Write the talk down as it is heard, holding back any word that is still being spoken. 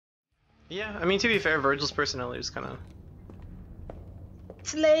Yeah, I mean, to be fair, Virgil's personality was kind of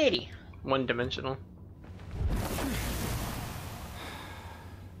It's a lady. one-dimensional.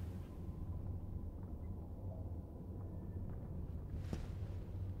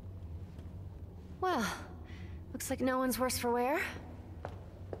 Well, looks like no one's worse for wear.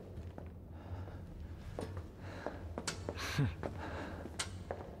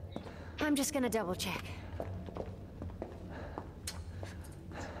 I'm just gonna double check.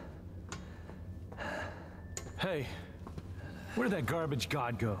 Hey, where'd that garbage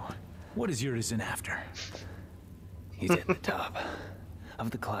god go? What is Urizen after? He's at the top of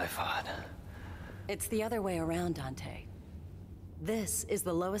the Qliphoth. It's the other way around, Dante. This is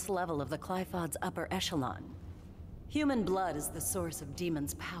the lowest level of the Qliphod's upper echelon. Human blood is the source of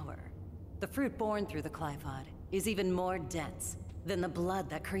demons' power. The fruit born through the Qliphod is even more dense than the blood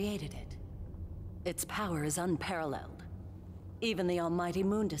that created it. Its power is unparalleled. Even the almighty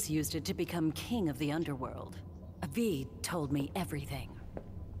Mundus used it to become king of the underworld. Avid told me everything.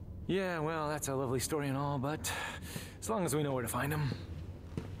 Yeah, well, that's a lovely story and all, but as long as we know where to find him.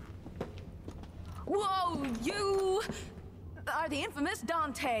 Whoa, you are the infamous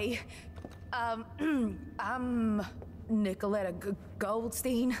Dante. I'm Nicoletta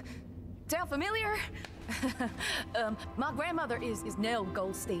Goldstein. Sound familiar? My grandmother is Nell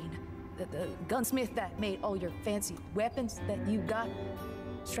Goldstein, the gunsmith that made all your fancy weapons that you got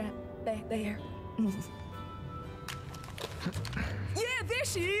strapped back there. Yeah, there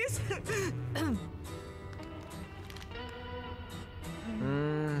she is.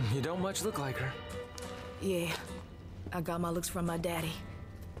 You don't much look like her. Yeah, I got my looks from my daddy.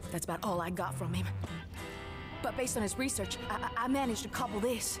 That's about all I got from him. But based on his research, I managed to cobble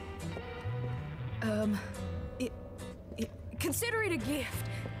this. Consider it a gift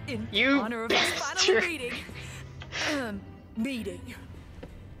in honor of his final meeting. Meeting.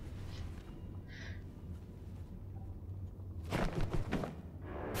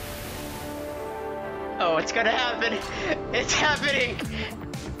 Oh, it's gonna happen. It's happening.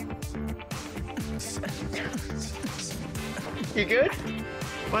 You good?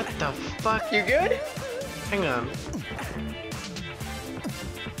 What the fuck? You good? Hang on.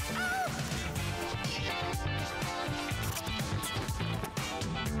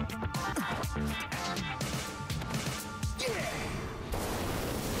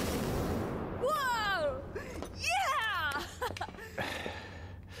 Whoa! Yeah!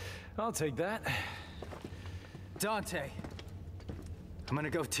 I'll take that. Dante, I'm gonna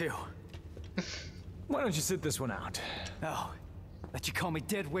go too. Why don't you sit this one out? Oh, let you call me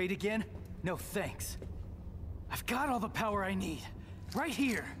dead weight again? No thanks. I've got all the power I need, right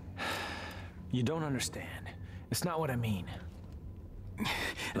here. You don't understand. It's not what I mean.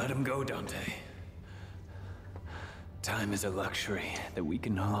 Let him go, Dante. Time is a luxury that we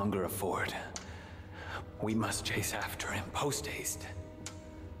can no longer afford. We must chase after him post-haste.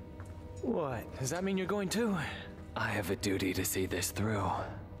 What? Does that mean you're going too? I have a duty to see this through.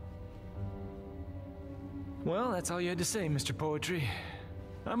 Well, that's all you had to say, Mr. Poetry.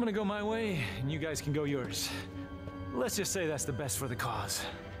 I'm gonna go my way, and you guys can go yours. Let's just say that's the best for the cause.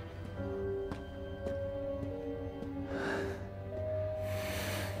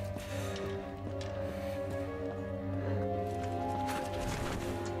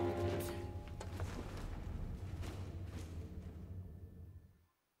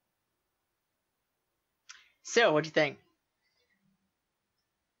 So, what'd you think?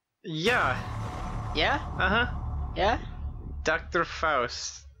 Yeah. Yeah? Uh-huh. Yeah? Dr.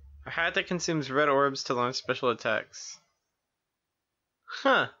 Faust. A hat that consumes red orbs to launch special attacks.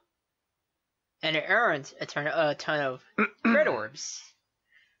 Huh. And it earns a ton of red orbs.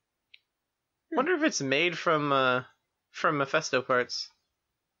 Wonder if it's made from Mephisto parts.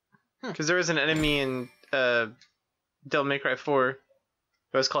 Because there was an enemy in Devil May Cry 4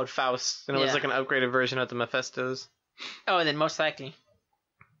 that was called Faust, and it was like an upgraded version of the Mephistos. Oh, then most likely.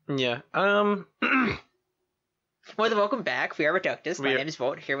 Yeah. Well, then welcome back. We are Reductus. My name is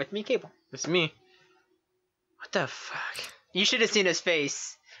Volt. Here with me, Cable. It's me. What the fuck? You should have seen his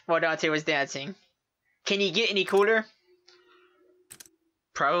face while Dante was dancing. Can you get any cooler?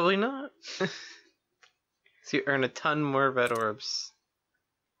 Probably not. So you earn a ton more red orbs.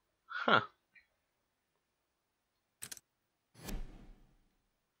 Huh.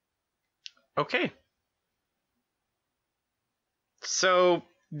 Okay. So,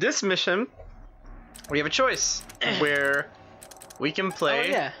 this mission, we have a choice where we can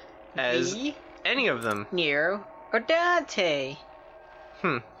play as any of them. Nero or Dante.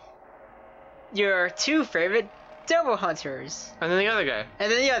 Your two favorite devil hunters. And then the other guy.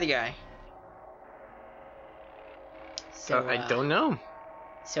 And then the other guy. So, I don't know.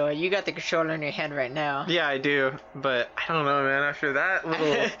 So you got the controller in your hand right now. Yeah, I do, but I don't know, man. After that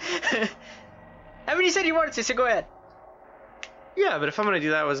little... I mean, you said you wanted to, so go ahead. Yeah, but if I'm gonna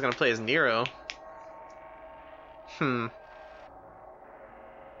do that, I was gonna play as Nero. I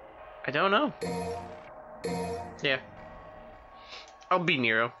don't know. Yeah. I'll be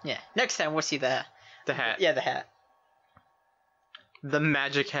Nero. Yeah. Next time we'll see the hat. Yeah, the hat. The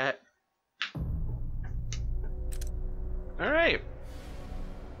magic hat. Alright.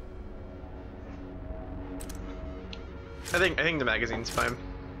 I think the magazine's fine.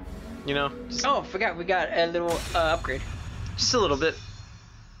 You know? Just, Oh, forgot we got a little upgrade. just a little bit.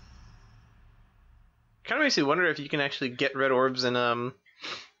 Kinda makes me wonder if you can actually get red orbs in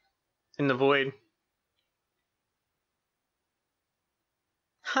the void.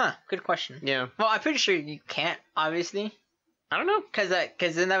 Huh, good question. Yeah. Well, I'm pretty sure you can't, obviously. I don't know. Cause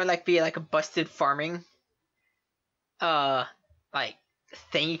then that would like be like a busted farming like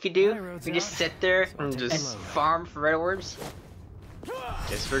thing you could do. You just sit there And and just farm for red orbs.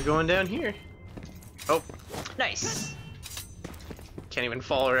 guess we're going down here. Oh, Nice. can't even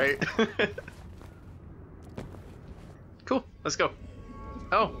fall right. Cool, let's go.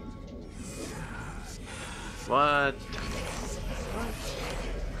 Oh. What?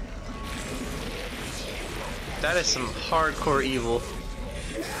 That is some hardcore evil.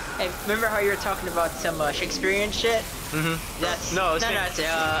 Hey, remember how you were talking about some Shakespearean shit? Mm-hmm. That's No, it's it's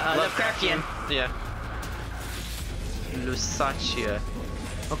Lovecraftian. Yeah. Lusacia.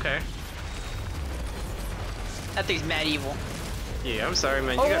 Okay. That thing's mad evil. Yeah, I'm sorry,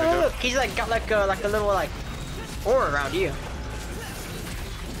 man. You Oh, gotta go. look, he's like got like a little like aura around you.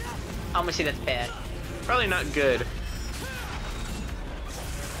 I'm gonna say that's bad. Probably not good.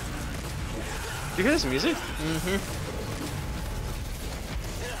 You hear this music? Mm-hmm.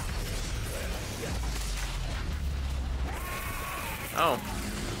 Oh.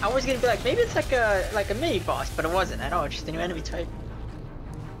 I was gonna be like, maybe it's like a mini boss, but it wasn't at all. Just a new enemy type.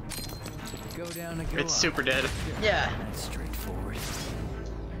 Go down and go It's up. super dead. Yeah. That's straightforward.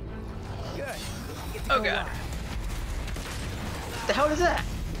 Good. Oh god. What the hell is that?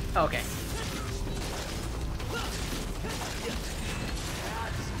 Okay.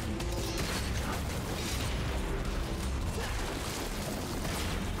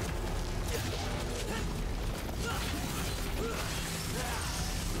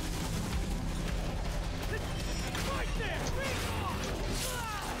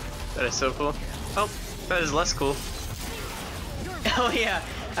 That is so cool. Oh, that is less cool. Oh yeah.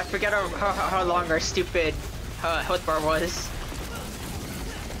 I forgot how long our stupid health bar was.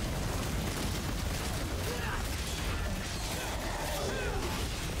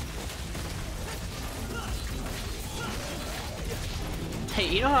 Hey,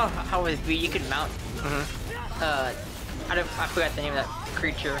 you know how with V you could mount? I forgot the name of that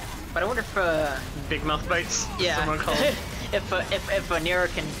creature, but I wonder if Big mouth bites. yeah, Someone called. if Nero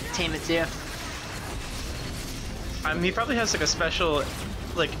can tame it too. He probably has like a special,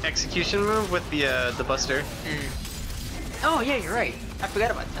 like execution move with the Buster. Oh yeah, you're right. I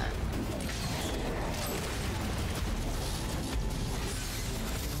forgot about that.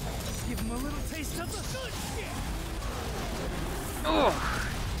 Give him a little taste of the good shit. Oh,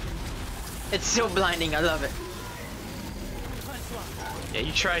 it's so blinding. I love it. Yeah,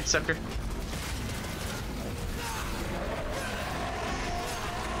 you tried, sucker.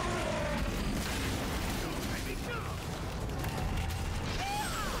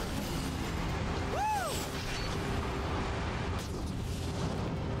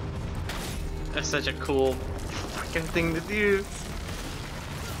 That's such a cool fucking thing to do.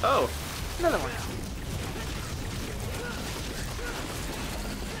 Oh, Another one.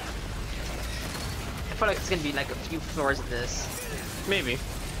 I feel like it's gonna be like a few floors of this. maybe.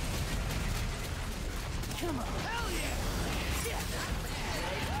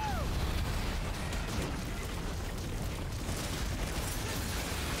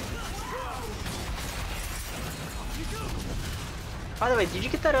 By the way, did you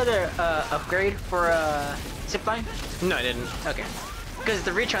get that other upgrade for zipline? No, I didn't. Okay. Because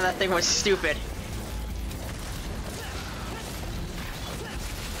the reach on that thing was stupid.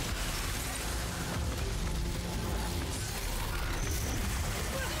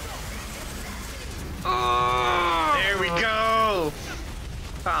 There we go.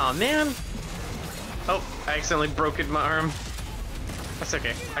 Oh man. Oh, I accidentally broke my arm. That's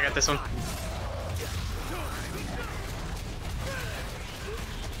okay. I got this one.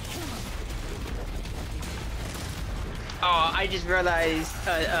 Oh, I just realized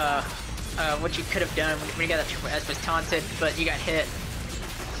what you could have done when you got that Triple S was taunted, but you got hit.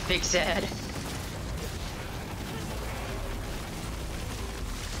 Big sad.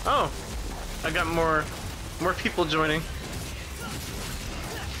 Oh, I got more people joining.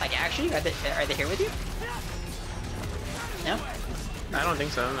 Like, actually, are they here with you? No? I don't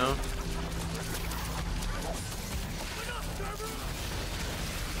think so, no.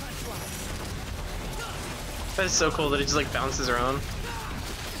 That is so cool that it just like bounces around.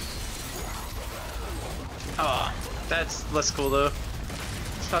 Oh, that's less cool though.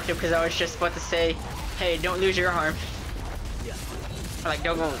 It's fucked up because I was just about to say, hey, don't lose your arm. Or like,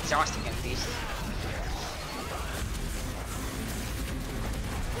 don't go exhausting at least.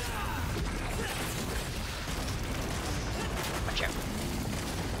 Watch out.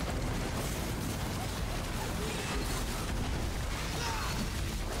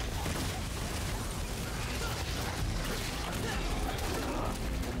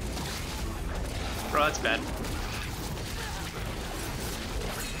 Bro, that's bad.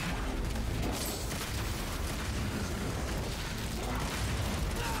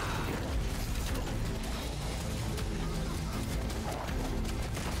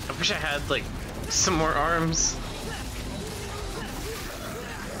 I wish I had like some more arms.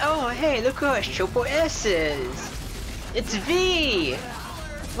 Oh, hey, look who has triple S's! It's V!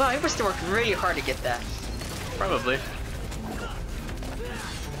 Wow, he must have worked really hard to get that. Probably.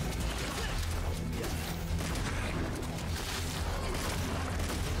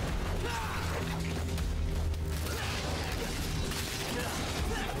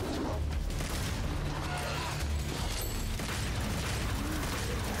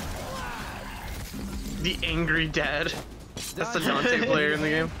 The angry dad. That's the Dante player in the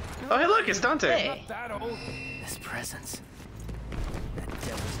game. Oh, hey, look, it's Dante. Hey. This presence. That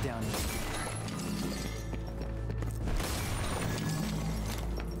devil's down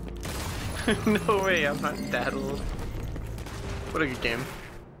here. No way, I'm not that old. What a good game.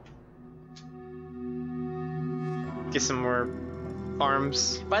 Get some more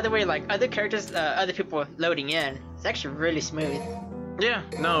arms. By the way, like, other characters, other people loading in, it's actually really smooth. Yeah,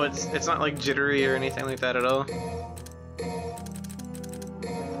 no, it's not like jittery or anything like that at all.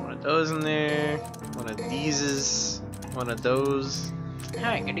 One of those in there, one of these is, one of those.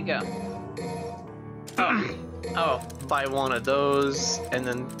 Alright, good to go. Oh, buy one of those and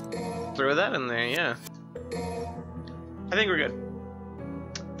then throw that in there, yeah. I think we're good.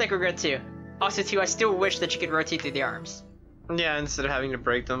 I think we're good too. Also too, I still wish that you could rotate through the arms. Yeah, instead of having to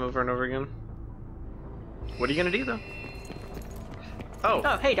break them over and over again. What are you gonna do though? Oh.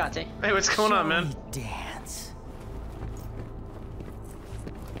 Oh, hey Dante. Hey, what's going on, man? Dance.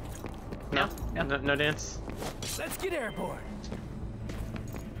 No? No dance? Let's get airborne.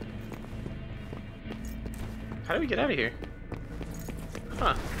 How do we get out of here?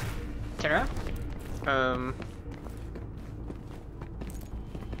 Huh. Turn around.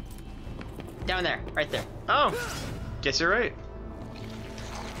 Down there, right there. Oh. Guess you're right.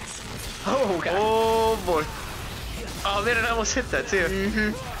 Oh god. Oh boy. Oh man, I almost hit that too.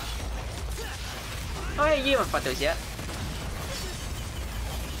 Mm-hmm. Oh hey, you haven't fought those yet.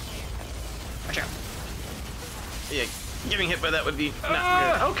 Watch out. Yeah, getting hit by that would be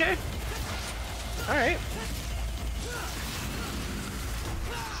not good. Okay. Alright.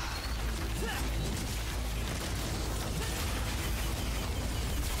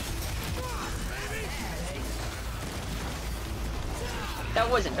 That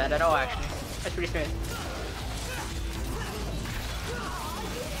wasn't bad at all, actually. That's pretty smooth.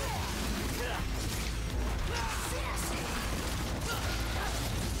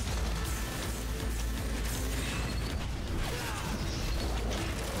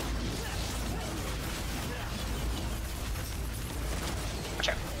 Watch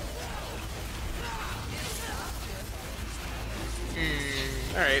out.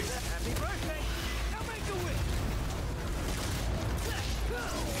 Alright.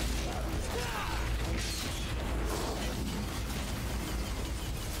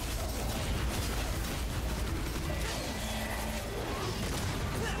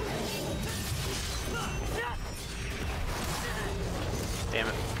 Damn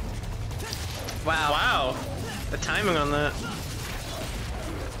it. Wow. Wow. The timing on that.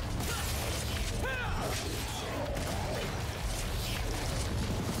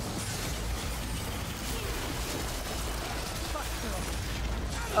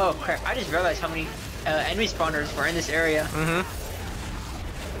 Oh crap, I just realized how many enemy spawners were in this area. Mm-hmm.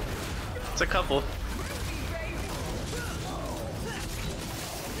 It's a couple.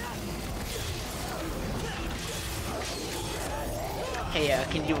 Hey,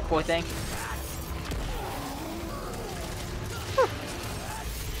 can you do a cool thing?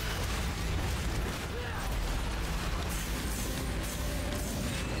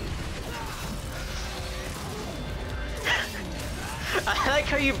 I like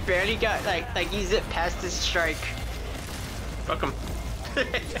how you barely got like you zipped past this strike. Fuck him.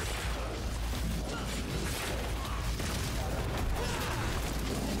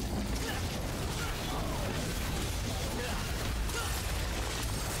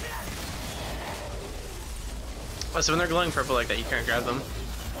 Oh, so when they're glowing purple like that, you can't grab them.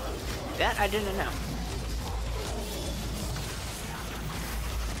 That I didn't know.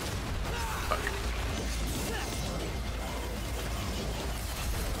 Fuck.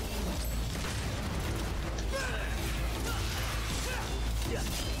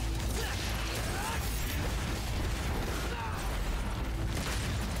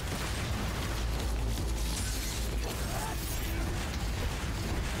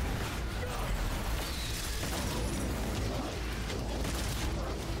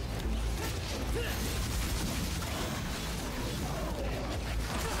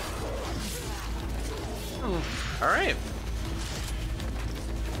 Alright.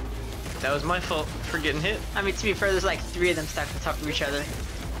 That was my fault for getting hit. I mean, to be fair, there's like 3 of them stacked on top of each other.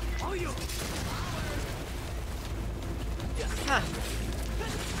 Huh.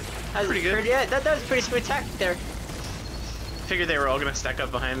 That was Pretty good. Yeah, that was pretty smooth tactic there. Figured they were all gonna stack up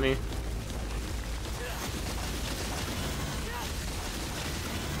behind me.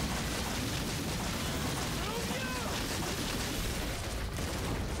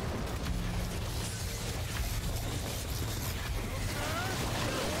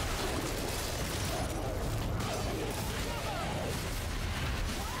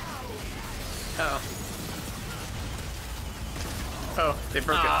 Uh-oh. Oh, they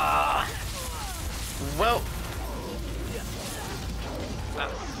broke it. Well.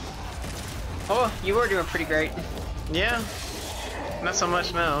 Oh, you were doing pretty great. Yeah. Not so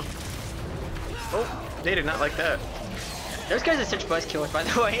much now. Oh, they did not like that. Those guys are such buzzkillers, by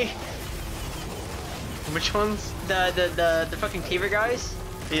the way. Which ones? The fucking cleaver guys.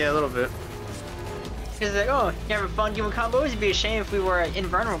 Yeah, a little bit. Because like, oh, you having fun doing combos? It'd be a shame if we were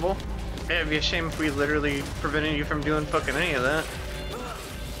invulnerable. Yeah, it'd be a shame if we literally prevented you from doing fucking any of that.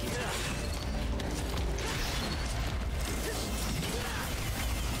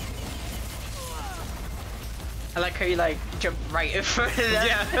 I like how you like jump right in front of that.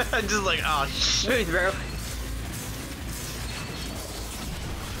 Yeah, I'm just like, oh shit. Smooth, bro.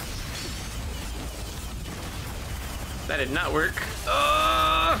 That did not work.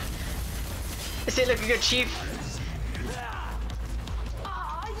 This ain't looking good, Chief.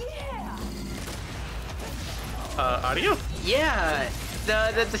 Audio? Yeah,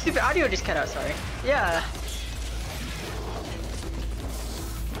 the stupid audio just cut out. Sorry. Yeah.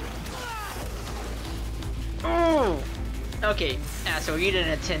 Ooh. Okay, asshole, you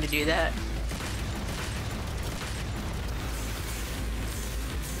didn't intend to do that.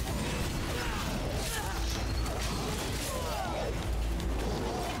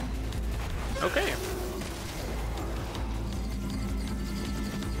 Okay.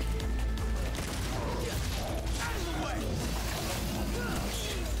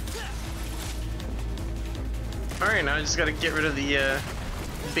 Alright, now I just gotta get rid of the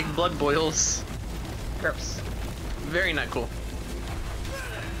big blood boils. Gross. Very not cool.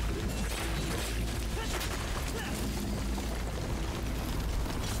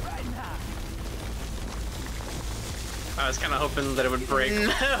 I was kind of hoping that it would break.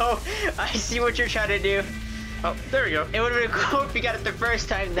 No, I see what you're trying to do. Oh, there we go. It would have been cool if you got it the first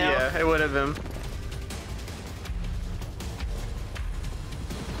time, though. Yeah, it would have been.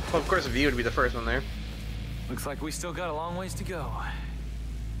 Well, of course, V would be the first one there. Looks like we still got a long ways to go.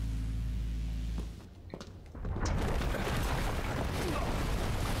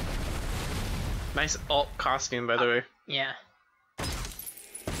 Nice alt costume, by the way. Yeah.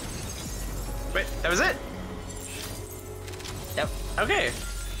 Wait, that was it? Yep. Okay.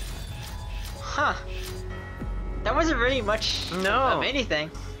 Huh. That wasn't really much of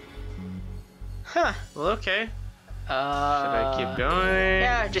anything. Huh. Well, okay. Should I keep going?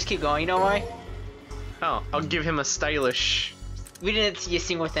 Yeah, just keep going. You know why? Oh, I'll give him a stylish. We didn't see a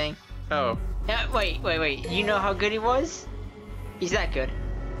single thing. Oh. Yeah, wait. You know how good he was? He's that good.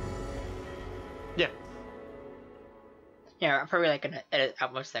 Yeah. Yeah, I'm probably like gonna edit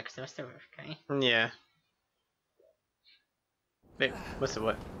out most of that because it must have okay. Yeah. Wait, what's the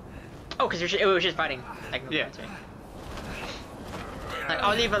what? Oh, because it was just fighting. Like, Yeah. Like,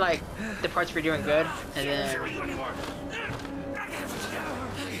 I'll leave it like the parts we're doing good, and then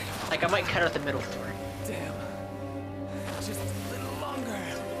like I might cut out the middle story. Damn. Just a little longer.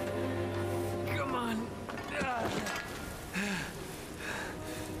 Come on.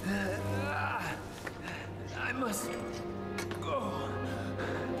 I must go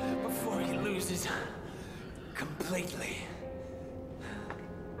before he loses completely.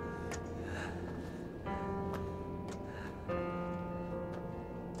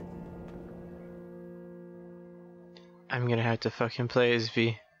 I'm gonna have to fucking play as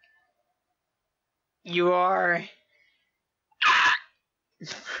V. You are.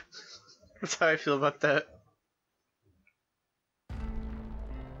 That's how I feel about that.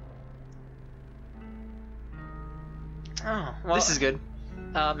 Oh, well. This is good.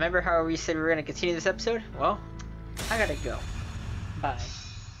 Remember how we said we were gonna continue this episode? Well, I gotta go. Bye.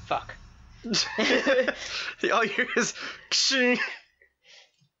 Fuck. All you hear is kshing.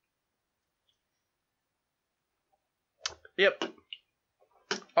 Yep.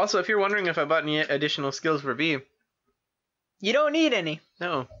 Also, if you're wondering if I bought any additional skills for V, You don't need any.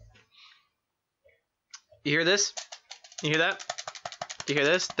 no. You hear this? You hear that? You hear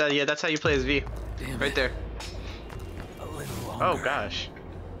this? Yeah, that's how you play as V. Right there. A little longer. Oh gosh.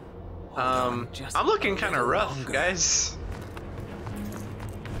 Just I'm looking a kind of little rough, longer. guys.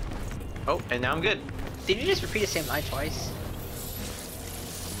 Oh, and now I'm good. Did you just repeat the same line twice?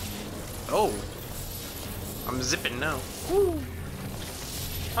 Oh. I'm zipping now.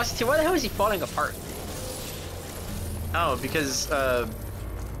 Austin, why the hell is he falling apart? Oh, because, I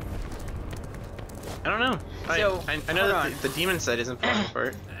don't know. So, I know hold that on. the demon side isn't falling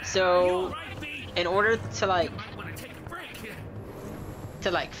apart. So, in order to like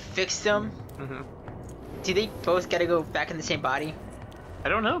fix them, Hmm. do they both gotta go back in the same body? I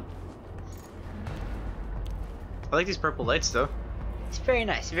don't know. I like these purple lights, though. It's very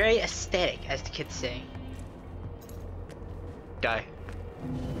nice, very aesthetic, as the kids say. Die.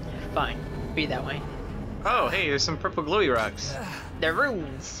 Fine, be that way. Oh, hey, there's some purple glowy rocks. They're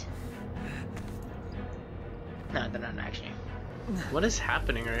runes. No, they're not actually. What is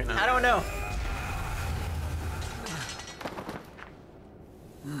happening right now? I don't know.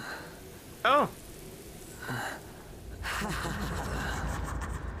 Oh.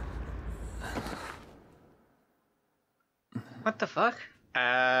 What the fuck?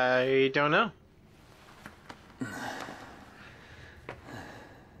 I don't know.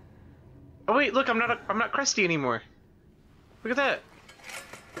 Oh wait, look, I'm not crusty anymore. Look at that.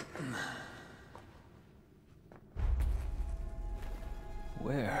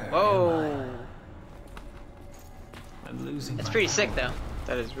 Where? Whoa. I'm losing. That's my pretty sick power. though.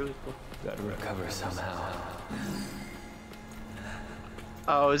 That is really cool. Gotta recover somehow.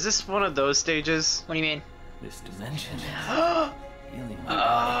 Oh, is this one of those stages? What do you mean? This dimension. Healing my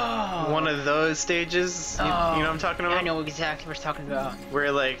body. One of those stages? You know what I'm talking about? I know exactly what you're talking about.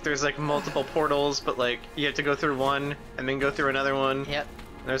 Where like there's like multiple portals, but like you have to go through one and then go through another one. Yep.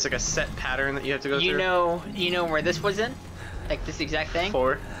 There's like a set pattern that you have to go You through. know where this was in? Like this exact thing?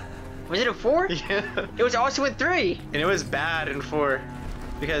 4. Was it a 4? Yeah. It was also in 3. And it was bad in 4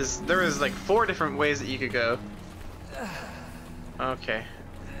 because there was like 4 different ways that you could go. Okay.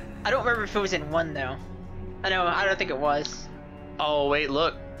 I don't remember if it was in 1 though. I don't think it was. Oh wait,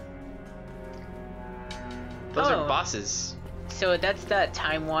 look. Those Oh. are bosses. So that's the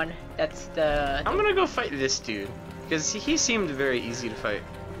time one. That's the. I'm gonna go fight this dude because he seemed very easy to fight.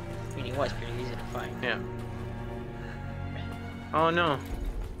 I mean, he was pretty easy to find. Yeah. Oh no.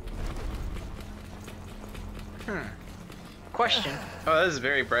 Question. Oh, that is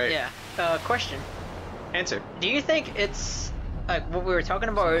very bright. Yeah. Question. Answer. Do you think it's like what we were talking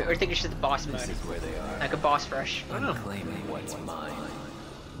about, or do you think it's just a boss mode, This is where they are. like a boss rush, I'm claiming what's mine.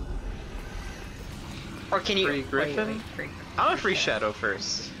 or can you? Free Griffin? Wait, free. I'm gonna free Shadow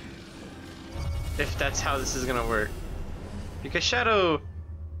first. If that's how this is gonna work. Because Shadow...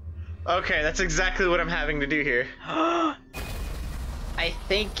 Okay, that's exactly what I'm having to do here. I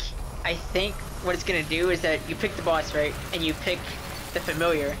think what it's gonna do is that you pick the boss, right, and you pick the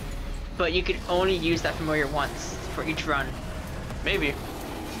familiar, but you can only use that familiar once for each run. Maybe. I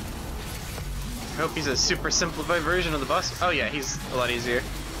hope he's a super simplified version of the boss. Oh yeah, he's a lot easier.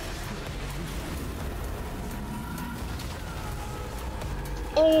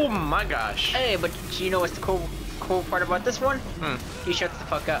 Oh my gosh. Hey, but do you know what's the cool part about this one? Hmm. You shut the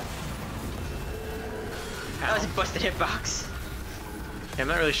fuck up. That was a busted hitbox. Yeah, I'm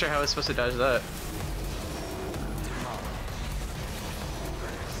not really sure how I was supposed to dodge that.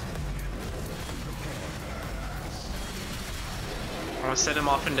 I'm gonna set him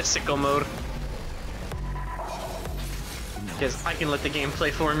off into sickle mode. Because I can let the game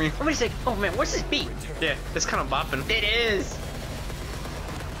play for me. Wait a sec. Oh man, what's this beat? Yeah, it's kind of bopping. It is.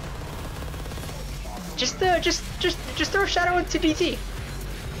 Just throw Shadow into DT.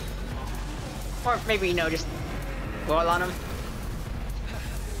 Or maybe, you know, just wall on him.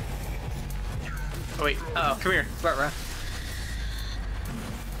 Oh wait, Oh, come here. Ruh-roh.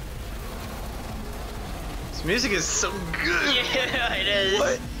 This music is so good. Yeah, it is.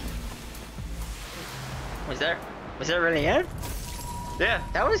 What? Was that really it? Yeah.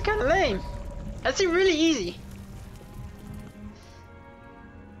 That was kind of lame. That's really easy.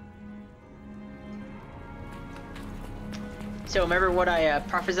 So remember what I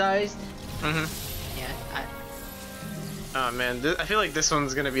prophesized? Mm-hmm. Yeah. Oh man, I feel like this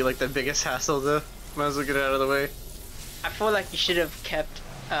one's gonna be like the biggest hassle though. Might as well get it out of the way. I feel like you should have kept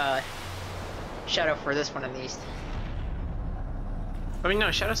Shadow for this one at least. I mean,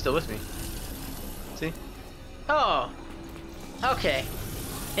 no, Shadow's still with me. See? Oh. Okay.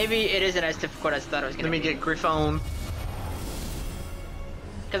 Maybe it isn't as difficult as I thought it was gonna Let me be. get Griffon.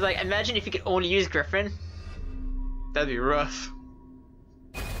 Cause like, imagine if you could only use Griffin. That'd be rough.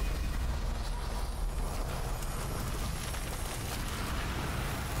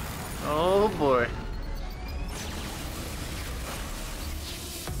 Oh boy.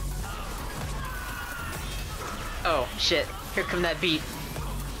 Oh shit! Here come that beat.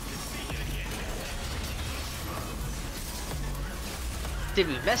 Did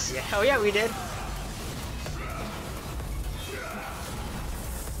we mess you? Hell yeah, we did.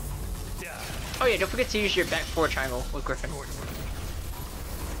 Oh yeah, don't forget to use your back forward triangle with Griffin.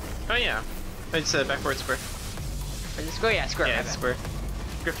 Oh yeah. It's back forward square. Is it square? Yeah, square. Yeah, my it's bad. square.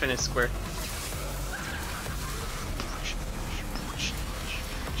 Griffin is square.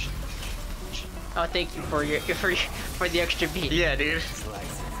 Oh, thank you for your for the extra beat. Yeah, dude.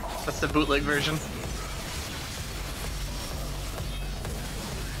 That's the bootleg version.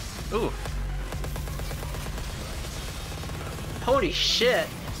 Ooh. Holy shit!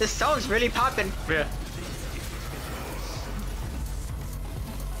 This song's really popping. Yeah.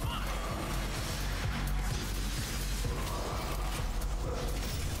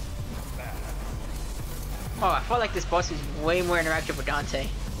 Oh, I felt like this boss is way more interactive with Dante.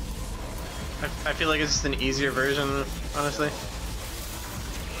 I feel like it's just an easier version, honestly.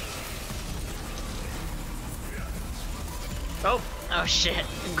 Oh, Oh shit!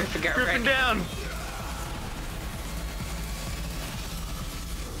 Griffin got Griffin wrecked. down!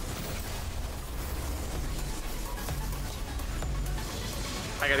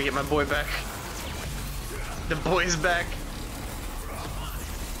 I gotta get my boy back. The boy's back.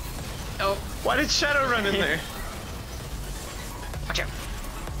 Oh, Why did Shadow run in there? watch out!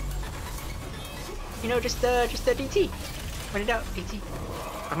 You know, just the DT. Run it out, DT.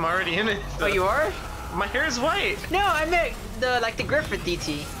 I'm already in it. Oh, you are? My hair is white. No, I meant the Griffin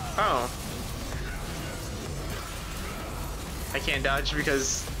DT. Oh. I can't dodge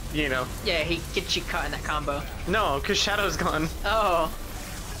because, you know. Yeah, he gets you caught in that combo. No, because Shadow's gone. Oh.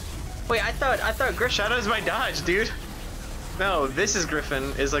 Wait, I thought Griffin. Shadow's my dodge, dude. No, this is Griffin,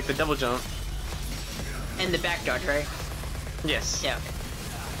 is like the double jump. And the back dodge, right? Yes. Yeah.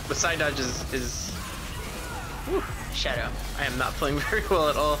 Okay. The side dodge is Whew. Shadow. I am not playing very well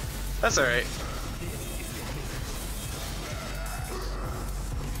at all. That's alright.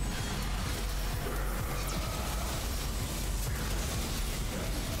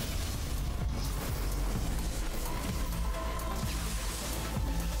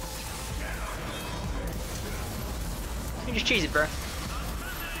 You just cheese it, bro.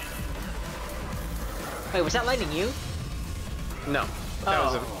 Wait, was that lightning you? No. That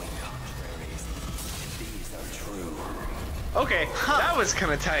was him. Okay, that was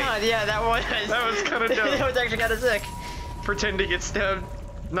kinda tight. Oh, yeah, that was. That was kinda dope. That was actually kinda sick. Pretend to get stabbed,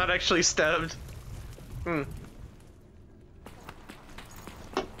 not actually stabbed. Hmm.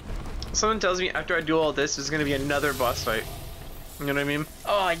 Someone tells me after I do all this, there's gonna be another boss fight. You know what I mean?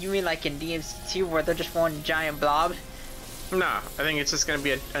 Oh, you mean like in DMC2 where they're just one giant blob? Nah, I think it's just gonna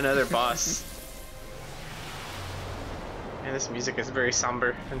be another boss. And this music is very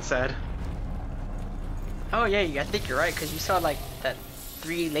somber and sad. Oh yeah, I think you're right, because you saw like that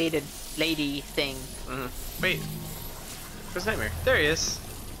three-legged lady thing. Mm-hmm. Wait, where's Nightmare? There he is.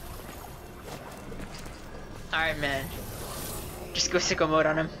 Alright, man. Just go sicko mode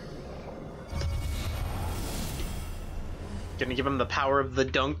on him. Gonna give him the power of the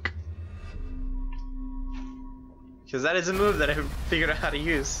dunk. Because that is a move that I figured out how to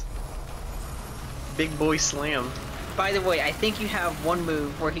use. Big boy slam. By the way, I think you have one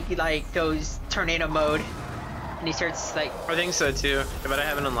move where he like goes tornado mode, and he starts like. I think so too, but I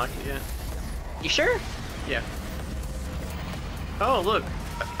haven't unlocked it yet. You sure? Yeah. Oh look,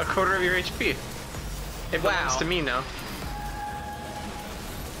 a quarter of your HP. It belongs Wow. to me now.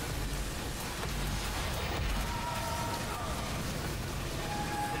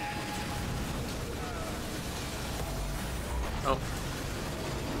 Oh.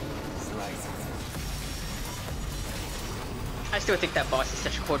 I still think that boss is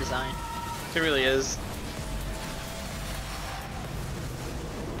such a cool design. It really is.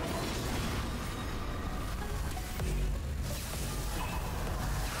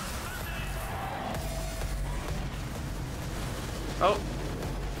 Oh,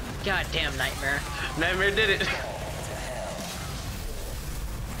 God damn Nightmare. Nightmare did it.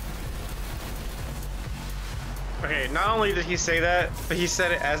 Okay, not only did he say that, but he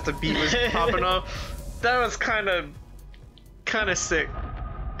said it as the beat was popping up. That was kind of sick,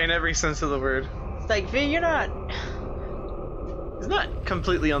 in every sense of the word. It's like, V, you're not. It's not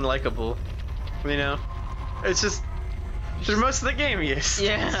completely unlikable, you know. It's just for most of the game, yes.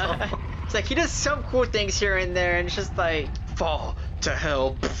 Yeah. So, It's like he does some cool things here and there, and it's just like. fall to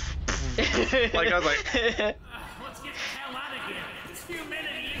hell. Like I was like, Let's get the hell out of here. This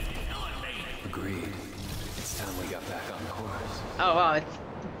humidity is killing me. Agreed. It's time we got back on course. Oh wow, it's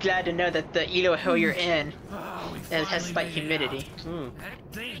glad to know that the Elo hill you're in Oh, we it has finally like made it humidity. out.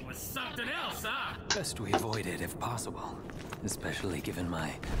 That thing was something else, huh? Best we avoid it if possible, especially given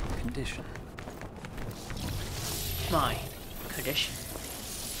my condition. My condition.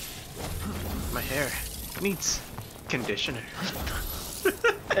 my hair needs conditioner.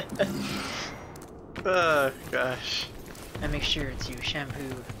 Oh gosh. And make sure to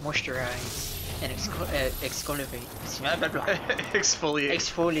shampoo, moisturize, and exfoliate. Blah, blah, blah. Exfoliate.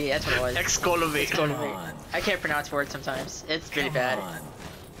 Exfoliate, that's what it was. Exfoliate. Exfoliate. on. I can't pronounce words sometimes. It's really Come bad. on.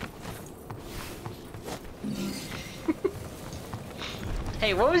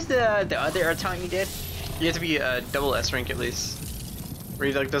 Hey, what was the other air taunt you did? You have to be a double S rank at least. Where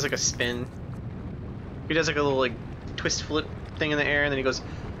he like does like a spin. He does like a little like twist flip thing in the air, and then he goes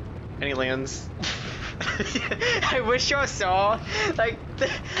and he lands. I wish y'all saw like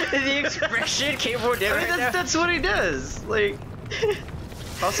the expression Cable did. I mean, Right now. that's what he does. Like,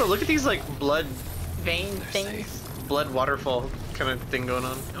 also look at these like blood Vein things. blood waterfall kind of thing going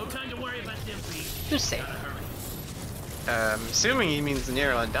on. No time to worry about them bees. Just say. Assuming he means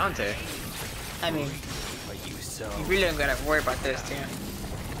Nero and Dante. I mean, But you so. you really don't gotta worry about those two.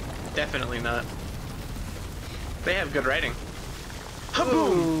 Definitely not. They have good writing.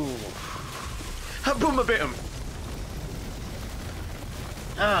 Haboom! Haboom a bit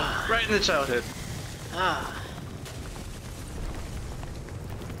Ah, right in the childhood. ah.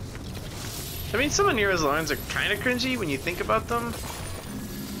 I mean, some of Nero's lines are kind of cringy when you think about them,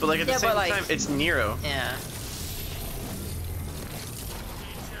 but like at the Yeah, same but, like- time, it's Nero. Yeah.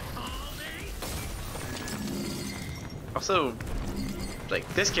 Also, like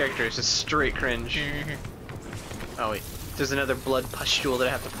this character is just straight cringe. Oh wait, there's another blood pustule that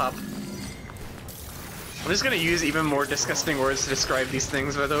I have to pop. I'm just gonna use even more disgusting words to describe these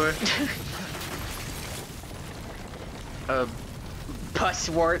things, by the way.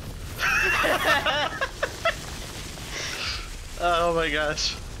 Pusswort. Oh my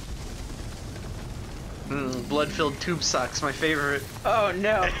gosh. Blood-filled tube socks, my favorite. Oh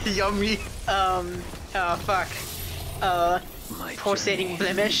no. Yummy. Oh fuck. My Pulsating journey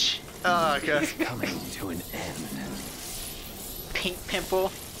blemish. Oh god. is coming to an end. Pink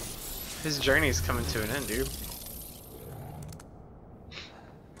pimple. His journey's coming to an end, dude.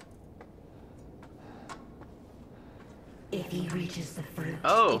 If he reaches the fruit,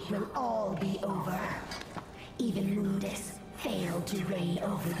 Oh. it will all be over. Even Mundus failed to reign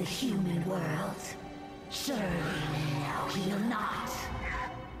over the human world. Surely now he'll not.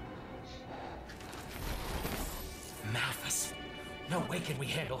 Malphas. No way can we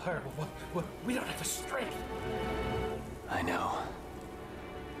handle her. We don't have the strength. I know.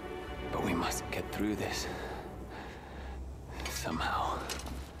 But we must get through this. Somehow.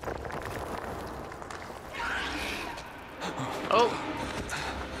 Oh!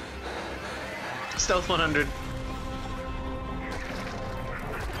 Stealth 100.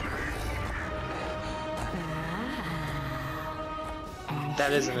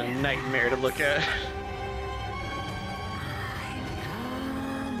 That isn't a nightmare to look at.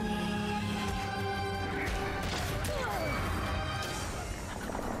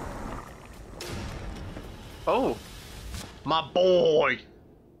 Oh! My boy!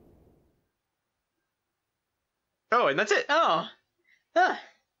 Oh, and that's it! Oh. Huh.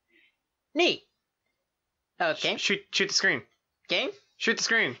 Neat. Okay. Shoot the screen. Game? Shoot the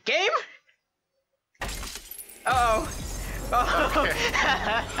screen. Game? Uh-oh. Oh. Okay.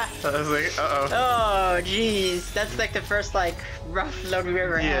 I was like, uh-oh. Oh, jeez. That's like the first like rough load we've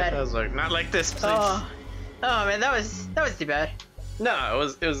ever Yeah, had. I was like, not like this, please. Oh. Oh man, that was too bad. No,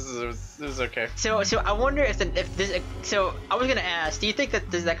 it was okay. So I wonder if this. So I was gonna ask, do you think that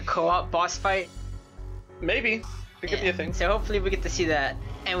there's like a co-op boss fight? Maybe. It could be a thing. So hopefully we get to see that,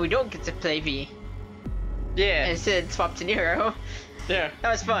 and we don't get to play V. Yeah. Instead, swap to Nero. Yeah.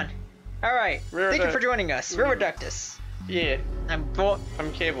 That was fun. All right. Thank you for joining us, Riverductus. Yeah. I'm Bolt.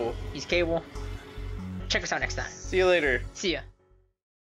 I'm Cable. He's Cable. Check us out next time. See you later. See ya.